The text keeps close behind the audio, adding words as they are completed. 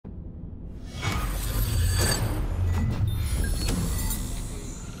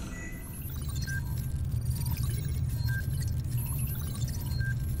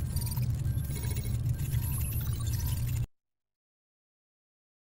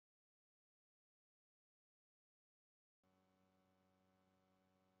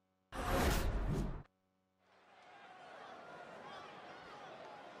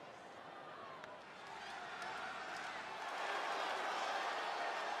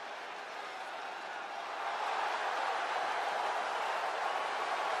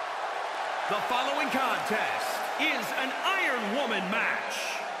The following contest is an Iron Woman match.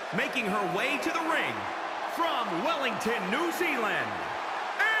 Making her way to the ring from Wellington, New Zealand,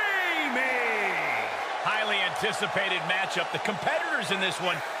 Amy. Highly anticipated matchup. The competitors in this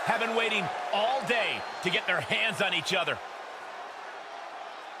one have been waiting all day to get their hands on each other.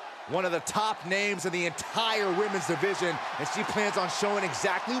 One of the top names in the entire women's division, and she plans on showing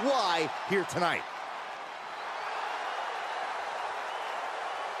exactly why here tonight.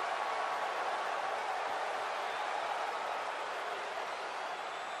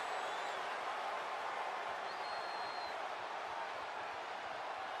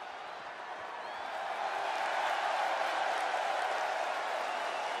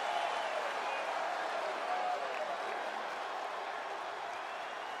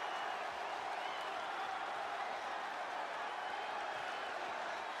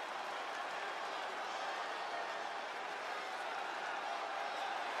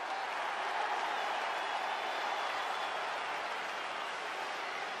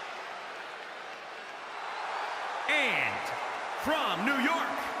 And from New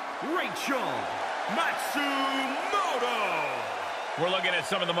York, Reiko Hinomoto. We're looking at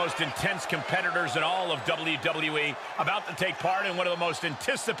some of the most intense competitors in all of WWE about to take part in one of the most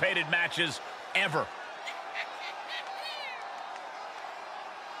anticipated matches ever.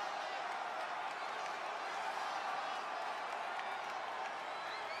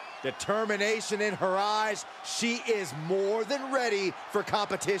 Determination in her eyes. She is more than ready for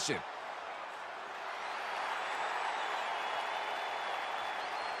competition.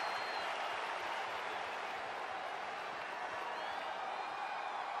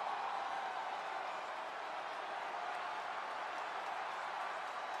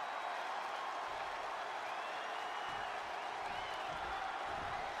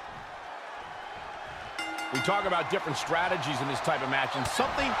 We talk about different strategies in this type of match, and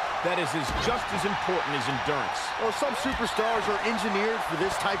something that is just as important as endurance. Well, some superstars are engineered for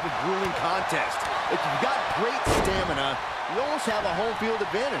this type of grueling contest. If you've got great stamina, you almost have a home field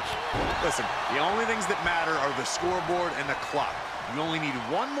advantage. Listen, the only things that matter are the scoreboard and the clock. You only need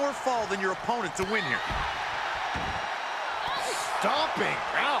one more fall than your opponent to win here. Stomping.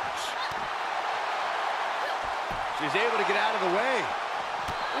 Ouch. She's able to get out of the way.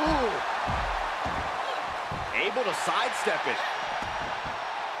 Ooh. Able to sidestep it.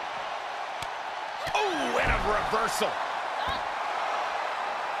 Oh, and a reversal.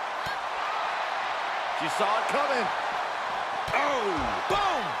 She saw it coming. Oh,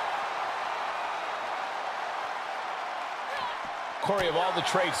 boom! Corey, of all the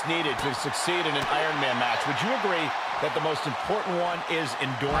traits needed to succeed in an Iron Man match, would you agree that the most important one is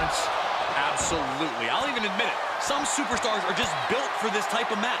endurance? Absolutely. I'll even admit it. Some superstars are just built for this type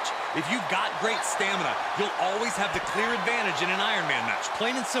of match. If you've got great stamina, you'll always have the clear advantage in an Iron Man match.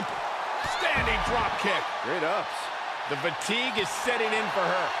 Plain and simple. Standing drop kick. Great ups. The fatigue is setting in for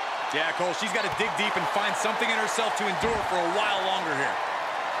her. Yeah, Cole, she's got to dig deep and find something in herself to endure for a while longer here.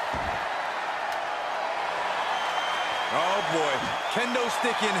 Oh, boy. Kendo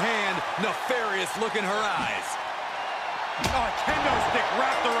stick in hand, nefarious look in her eyes. Oh, a kendo stick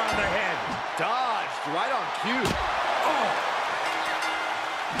wrapped around the head. Dodged right on cue. Oh!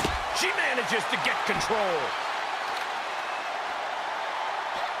 She manages to get control.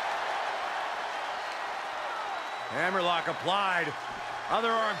 Hammerlock applied.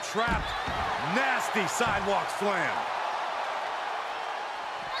 Other arm trapped. Nasty sidewalk slam.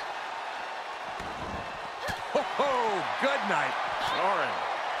 Ho-ho! Good night. Soaring.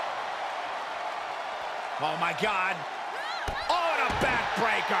 Oh, my God. Oh, and a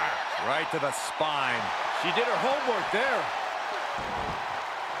backbreaker. Right to the spine. She did her homework there.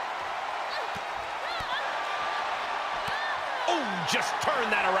 Oh, just turn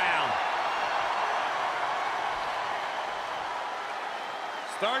that around.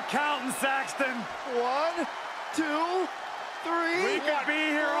 Start counting, Saxton. 1, 2, 3. We could be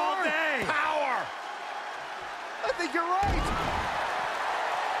here all day. Power. I think you're right.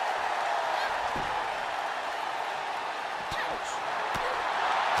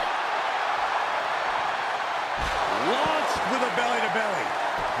 Launched with a belly-to-belly.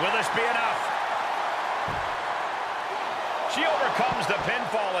 Will this be enough? She overcomes the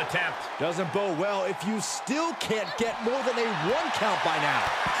pinfall attempt. Doesn't bode well if you still can't get more than a 1 count by now.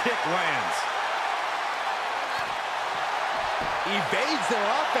 Kick lands. Evades their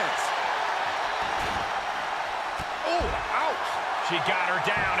offense. Oh, ouch. She got her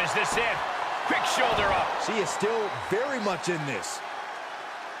down. Is this it? Quick shoulder up. She is still very much in this.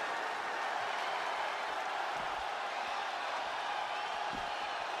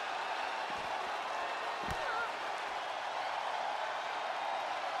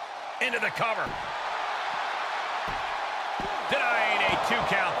 Into the cover. Denying a 2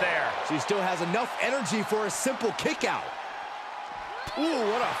 count there. She still has enough energy for a simple kick out. Ooh,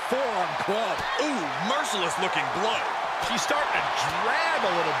 what a forearm club. Ooh, merciless looking blow. She's starting to drag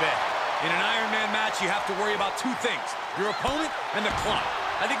a little bit. In an Iron Man match, you have to worry about 2 things, your opponent and the clock.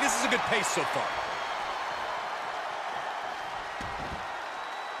 I think this is a good pace so far.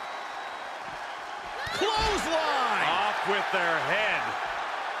 Clothesline! Off with their head.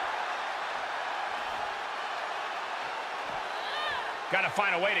 Got to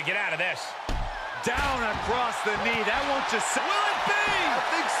find a way to get out of this. Down across the knee. That won't just... Will it be? I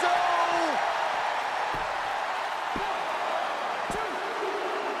think so!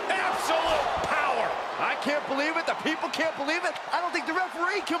 Absolute power! I can't believe it. The people can't believe it. I don't think the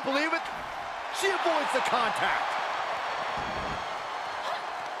referee can believe it. She avoids the contact.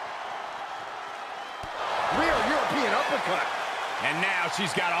 Rear European uppercut. And now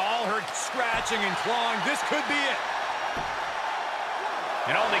she's got all her... Scratching and clawing. This could be it.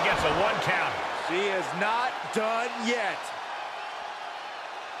 And only gets a 1 count. She is not done yet.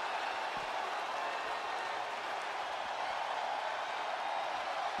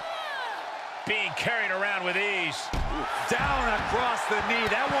 Being carried around with ease. Down across the knee.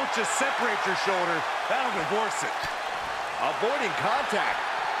 That won't just separate your shoulder. That'll divorce it. Avoiding contact.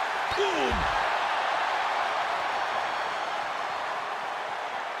 Boom!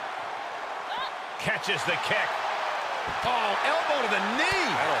 Catches the kick. Oh, elbow to the knee.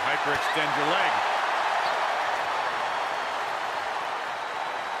 That'll hyperextend your leg.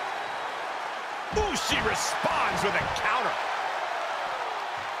 Ooh, she responds with a counter.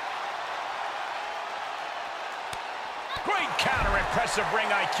 Great counter, impressive ring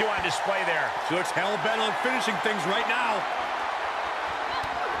IQ on display there. She looks hell-bent on finishing things right now.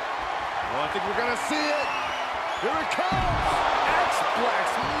 Oh, I think we're gonna see it. Here it comes. X-Flex,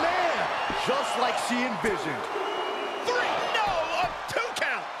 man, just like she envisioned. 3, no, a 2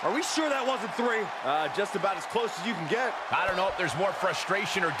 count. Are we sure that wasn't 3? Just about as close as you can get. I don't know if there's more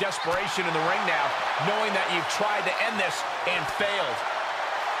frustration or desperation in the ring now, knowing that you've tried to end this and failed.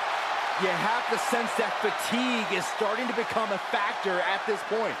 You have to sense that fatigue is starting to become a factor at this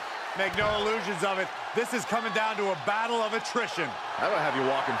point. Make no illusions of it. This is coming down to a battle of attrition. That'll have you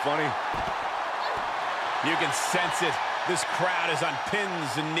walking funny. You can sense it. This crowd is on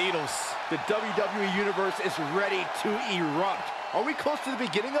pins and needles. The WWE Universe is ready to erupt. Are we close to the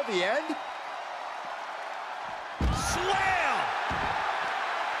beginning of the end? Slam!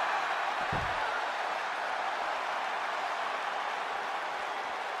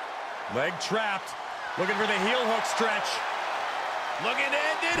 Leg trapped. Looking for the heel hook stretch. Looking to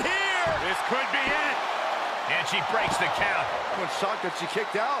end it here. This could be it. And she breaks the count. I'm shocked that she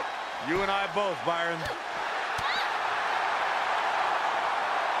kicked out. You and I both, Byron.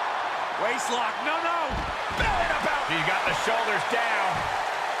 Waist lock. No, no. Belling about. She's got the shoulders down.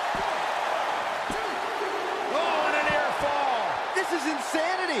 Oh, and a near fall. This is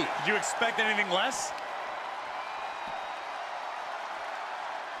insanity. Did you expect anything less?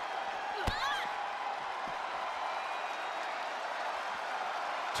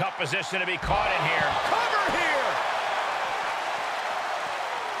 Tough position to be caught in here. Cover here.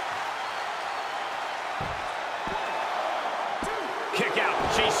 Kick out.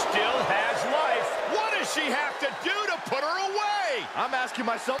 She still has life. What does she have to do to put her away? I'm asking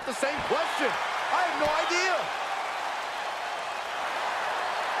myself the same question. I have no idea.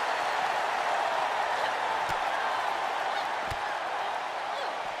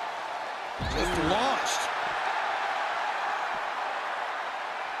 Just launched.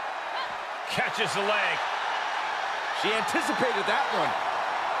 Catches the leg. She anticipated that one.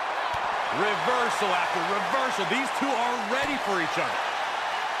 Reversal after reversal. These two are ready for each other.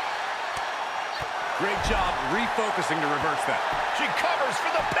 Great job refocusing to reverse that. She covers for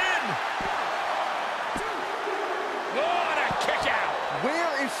the pin. What a kick out.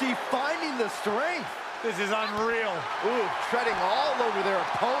 Where is she finding the strength? This is unreal. Ooh, treading all over their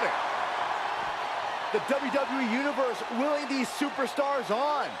opponent. The WWE Universe willing these superstars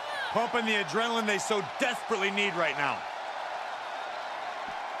on. Pumping the adrenaline they so desperately need right now.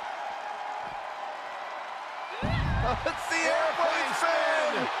 Let's see airplane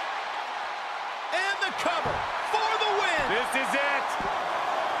spin. And the cover for the win. This is it.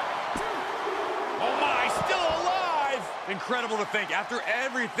 Oh my, still alive. Incredible to think. After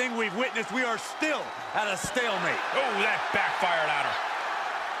everything we've witnessed, we are still at a stalemate. Oh, that backfired on her.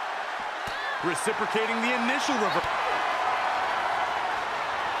 Reciprocating the initial reverse.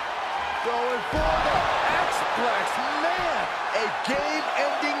 Going for the X-Flex, man. A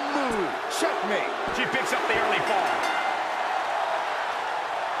game-ending move. Checkmate. She picks up the early fall.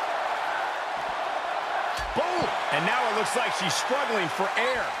 And now it looks like she's struggling for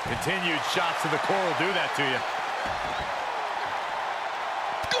air. Continued shots to the core will do that to you.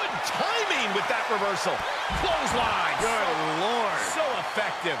 Good timing with that reversal. Clothesline. Good Lord. So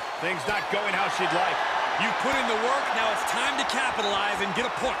effective. Things not going how she'd like. You put in the work, now it's time to capitalize and get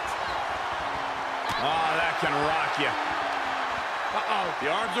a point. Oh, that can rock you. Uh-oh.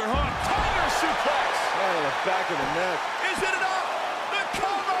 The arms are hooked. Tiger suplex. Right to the back of the neck. Is it enough? The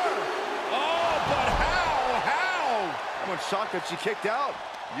cover. Oh, but how? I'm shocked that she kicked out.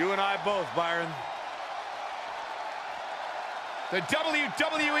 You and I both, Byron. The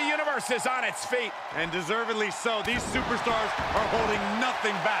WWE Universe is on its feet. And deservedly so. These superstars are holding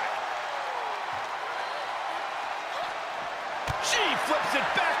nothing back. She flips it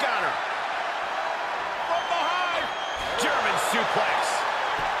back on her. From behind. German suplex.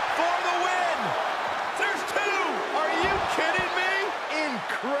 For the win. There's two. Are you kidding me?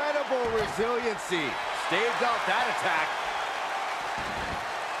 Incredible resiliency. Staved off that attack.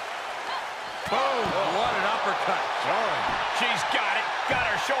 Boom. What an uppercut. Jarring. She's got it. Got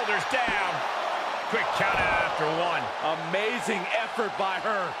her shoulders down. Quick count out after one. Amazing effort by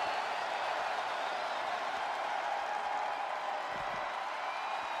her.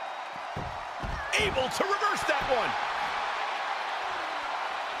 Able to reverse that one.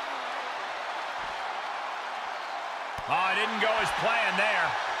 Oh, it didn't go as planned there.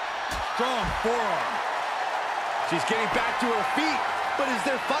 Strong forearm. She's getting back to her feet, but is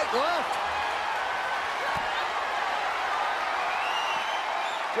there fight left?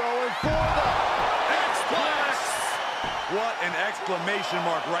 Going for the X-Plex. What an exclamation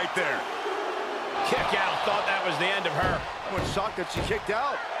mark right there. Kick out. Thought that was the end of her. I'm shocked that she kicked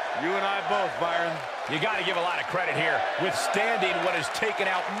out. You and I both, Byron. You got to give a lot of credit here, withstanding what has taken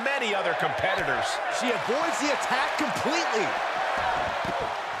out many other competitors. She avoids the attack completely.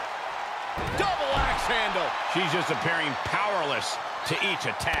 Double axe handle. She's just appearing powerless to each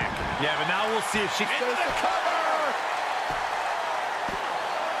attack. Yeah, but now we'll see if she Into the cover.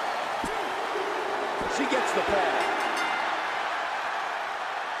 She gets the ball.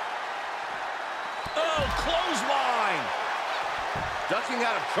 Oh, clothesline. Ducking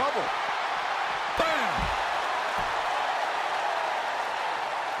out of trouble. Bam.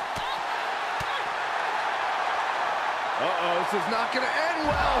 Uh-oh, this is not going to end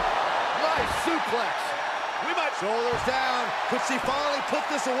well. Nice suplex. We might. Shoulders down. Could she finally put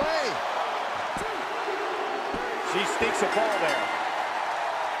this away? She sneaks a fall there.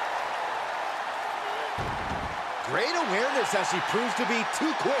 Great awareness as she proves to be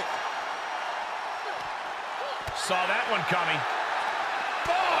too quick. Saw that one coming.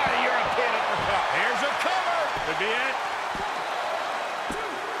 Oh, European uppercut. Here's a cover. Could be it.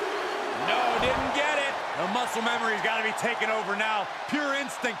 No, didn't get it. The muscle memory's got to be taken over now. Pure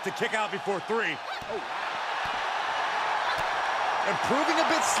instinct to kick out before three. Oh, wow. And proving a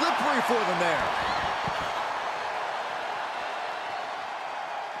bit slippery for them there.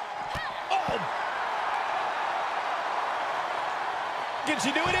 Oh. Can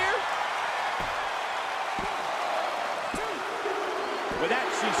she do it here? With that,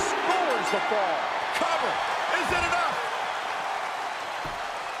 she scores the fall. Cover. Is it enough?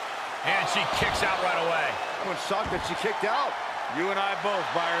 And she kicks out right away. I'm shocked that she kicked out. You and I both,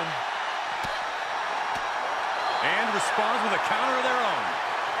 Byron. And responds with a counter of their own.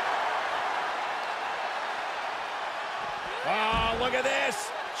 Oh, look at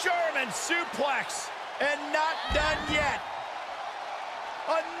this. German suplex. And not done yet.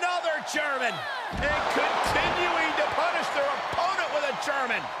 Another German. And continuing to punish their opponent with a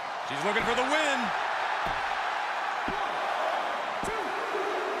German. She's looking for the win.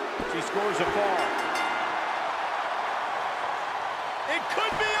 She scores a fall. It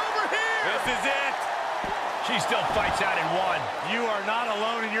could be over here. This is it. She still fights out in one. You are not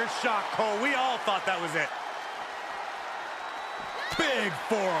alone in your shock, Cole. We all thought that was it. Big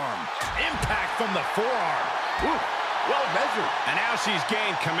forearm. Impact from the forearm. Ooh, well measured. And now she's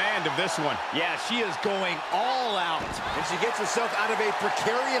gained command of this one. Yeah, she is going all out. And she gets herself out of a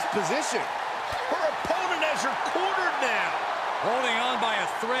precarious position. Her opponent has her cornered now. Holding on by a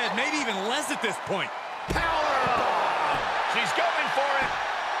thread, maybe even less at this point. Powerbomb. She's going for it.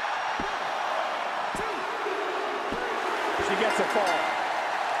 She gets a fall.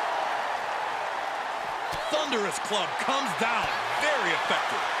 Thunderous club comes down. Very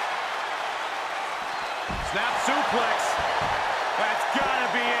effective. Snap suplex. That's gotta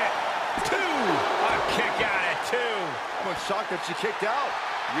be it. Two. A kick out at two. I'm shocked that she kicked out.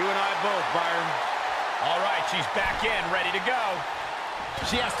 You and I both, Byron. All right, she's back in, ready to go.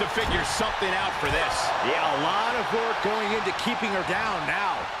 She has to figure something out for this. Yeah, a lot of work going into keeping her down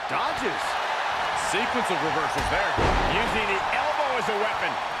now. Dodges. sequence of reversals there. Using the elbow as a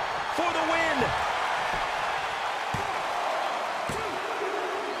weapon for the win.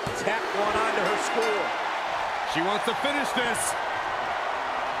 Tap one onto her score. She wants to finish this.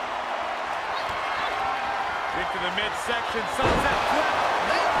 Into the midsection, sunset flip.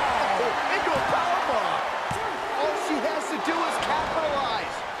 Into a powerbomb. All she has to do is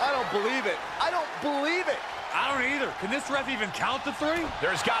capitalize. I don't believe it. I don't believe it. I don't either. Can this ref even count to 3?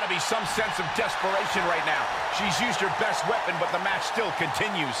 There's got to be some sense of desperation right now. She's used her best weapon, but the match still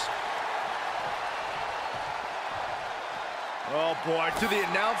continues. Oh, boy, to the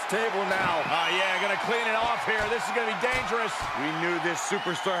announce table now. Oh, yeah, gonna clean it off here. This is gonna be dangerous. We knew this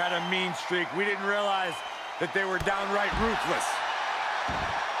superstar had a mean streak. We didn't realize that they were downright ruthless.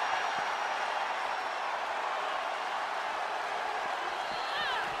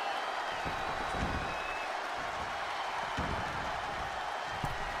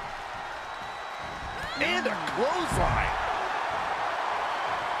 And a clothesline.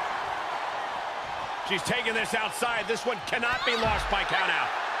 She's taking this outside. This one cannot be lost by countout.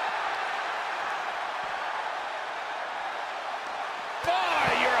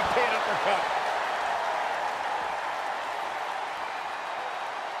 Oh, European uppercut.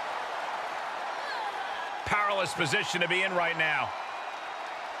 Powerless position to be in right now.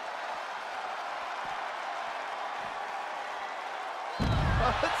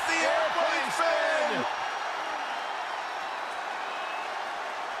 Let's see airplane spin.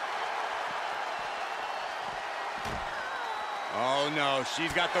 Oh, no,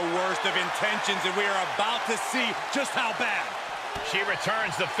 she's got the worst of intentions, and we are about to see just how bad. She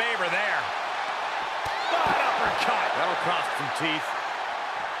returns the favor there. What uppercut. That'll cost some teeth.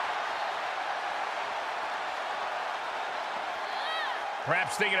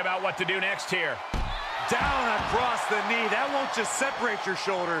 Perhaps thinking about what to do next here. Down across the knee. That won't just separate your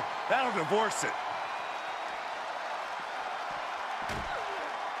shoulder. That'll divorce it.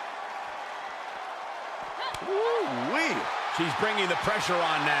 Woo-wee. She's bringing the pressure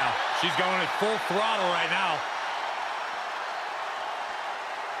on now. She's going at full throttle right now.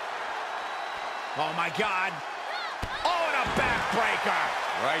 Oh, my God. Oh, and a backbreaker.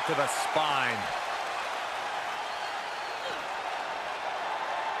 Right to the spine.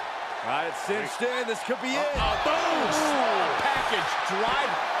 All right, cinched in. This could be it. Boom! Package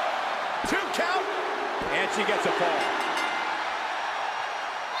drive. 2 count. And she gets a fall.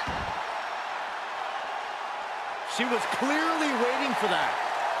 She was clearly waiting for that.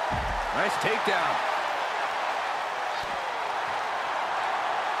 Nice takedown.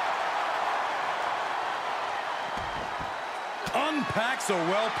 Unpacks a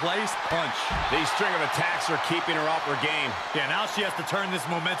well-placed punch. These string of attacks are keeping her off her game. Yeah, now she has to turn this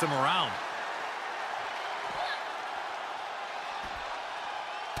momentum around.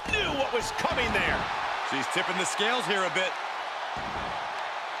 Knew what was coming there. She's tipping the scales here a bit.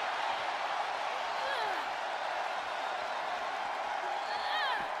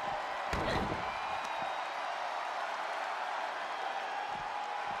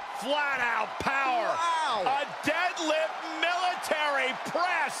 Flat out power. Wow. A deadlift military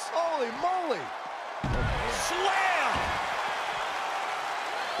press. Holy moly. Slam.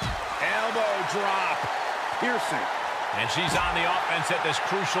 Elbow drop. Piercing. And she's on the offense at this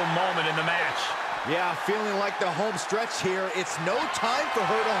crucial moment in the match. Yeah, feeling like the home stretch here. It's no time for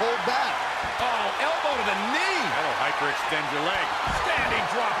her to hold back. Oh, elbow to the knee. That'll hyperextend your leg. Standing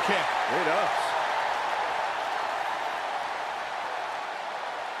drop kick. It ups.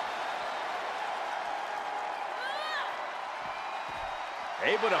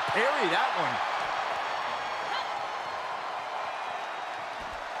 Able to parry that one.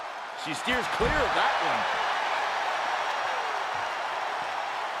 She steers clear of that one.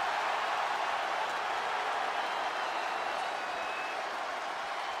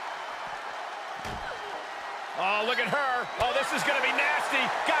 Oh, look at her. Oh, this is going to be nasty.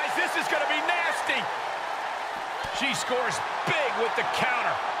 Guys, this is going to be nasty. She scores big with the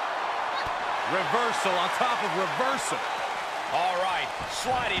counter. Reversal on top of reversal. All right,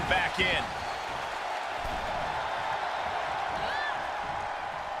 sliding back in.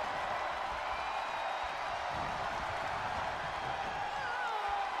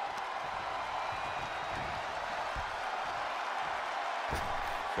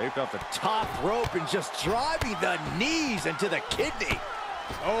 Scraped off the top rope and just driving the knees into the kidney.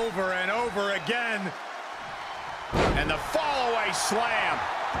 Over and over again. And the fall-away slam.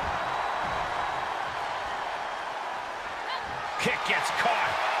 Kick gets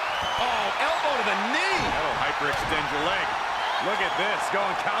caught. Oh, elbow to the knee. That'll hyperextend your leg. Look at this,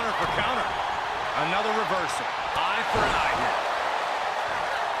 going counter for counter. Another reversal. Eye for an eye here.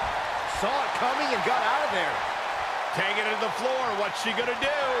 saw it coming and got out of there. Taking it to the floor. What's she gonna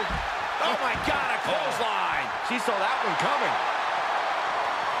do? Oh my God, a clothesline. She saw that one coming.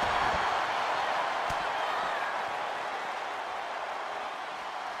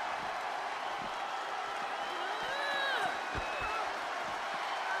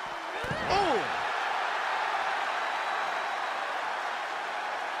 Oh!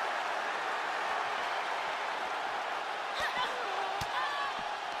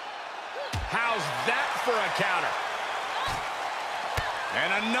 How's that for a counter?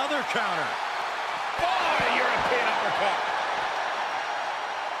 And another counter. Oh, a European uppercut.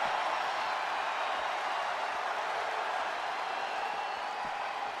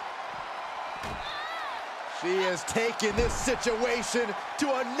 She has taken this situation to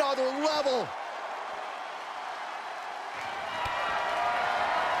another level.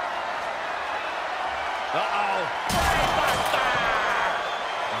 Uh-oh.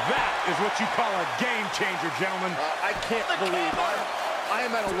 That is what you call a game changer, gentlemen. I can't believe I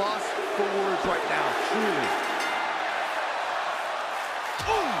am at a loss for words right now, truly.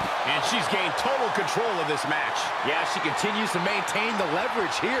 And she's gained total control of this match. Yeah, she continues to maintain the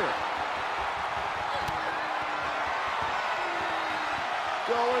leverage here.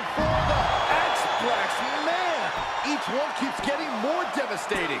 Going for the X-Plex. Man, each one keeps getting more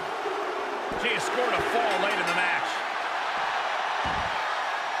devastating. She has scored a fall late in the match.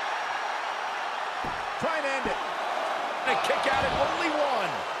 Trying to end it. And a kick out at only one.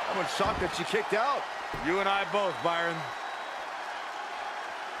 I'm shocked that she kicked out. You and I both, Byron.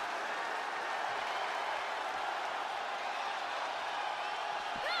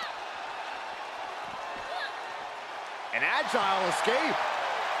 An agile escape.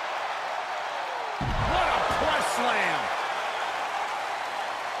 What a press slam.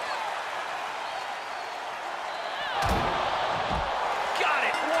 Got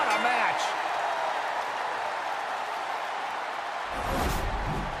it. What a match.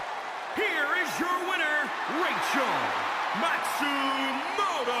 Here is your winner, Reiko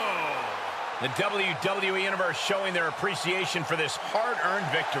Hinomoto. The WWE Universe showing their appreciation for this hard-earned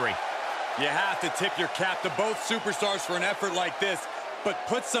victory. You have to tip your cap to both superstars for an effort like this, but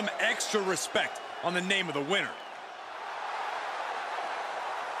put some extra respect on the name of the winner.